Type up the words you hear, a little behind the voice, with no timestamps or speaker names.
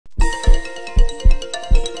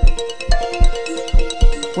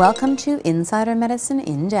Welcome to Insider Medicine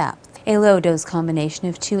in Depth. A low-dose combination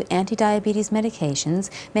of two anti-diabetes medications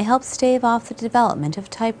may help stave off the development of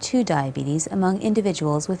type 2 diabetes among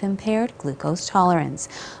individuals with impaired glucose tolerance,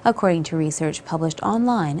 according to research published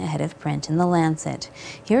online ahead of print in the Lancet.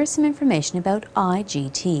 Here is some information about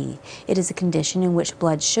IGT. It is a condition in which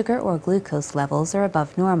blood sugar or glucose levels are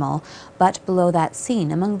above normal, but below that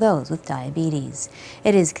seen among those with diabetes.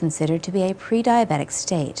 It is considered to be a pre-diabetic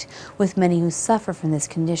state, with many who suffer from this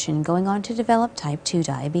condition going on to develop type 2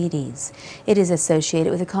 diabetes. It is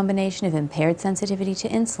associated with a combination of impaired sensitivity to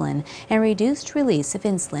insulin and reduced release of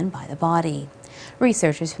insulin by the body.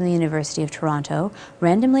 Researchers from the University of Toronto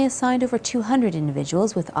randomly assigned over 200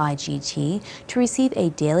 individuals with IGT to receive a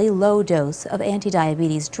daily low dose of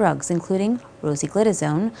anti-diabetes drugs, including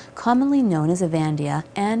rosiglitazone, commonly known as Avandia,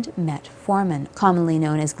 and Metformin, commonly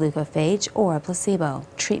known as Glucophage, or a placebo.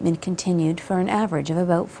 Treatment continued for an average of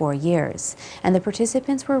about 4 years, and the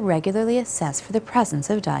participants were regularly assessed for the presence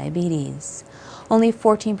of diabetes. Only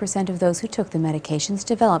 14% of those who took the medications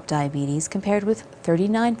developed diabetes, compared with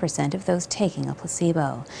 39% of those taking a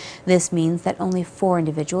placebo. This means that only 4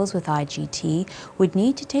 individuals with IGT would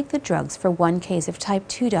need to take the drugs for 1 case of type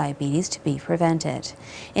 2 diabetes to be prevented.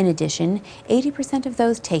 In addition, 80% of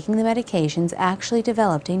those taking the medications actually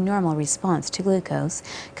developed a normal response to glucose,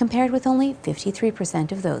 compared with only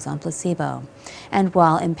 53% of those on placebo. And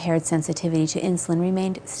while impaired sensitivity to insulin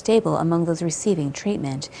remained stable among those receiving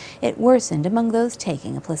treatment, it worsened among those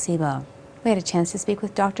taking a placebo. We had a chance to speak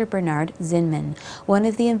with Dr. Bernard Zinman, one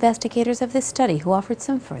of the investigators of this study, who offered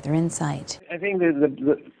some further insight. I think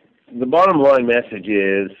the bottom line message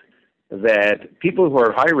is that people who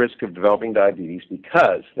are at high risk of developing diabetes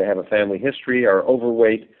because they have a family history, are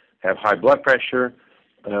overweight, have high blood pressure,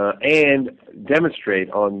 and demonstrate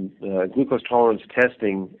on glucose tolerance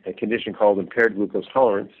testing a condition called impaired glucose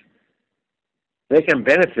tolerance, they can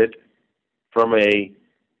benefit from a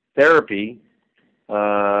therapy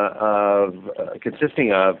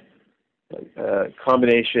consisting of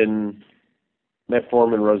combination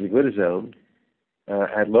metformin rosiglitazone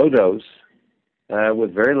at low dose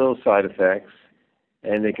with very little side effects,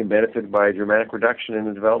 and they can benefit by a dramatic reduction in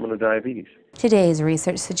the development of diabetes. Today's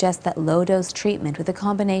research suggests that low-dose treatment with a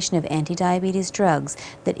combination of anti-diabetes drugs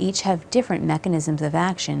that each have different mechanisms of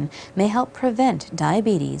action may help prevent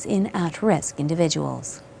diabetes in at-risk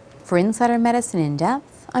individuals. For Insider Medicine in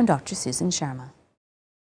Depth, I'm Dr. Susan Sharma.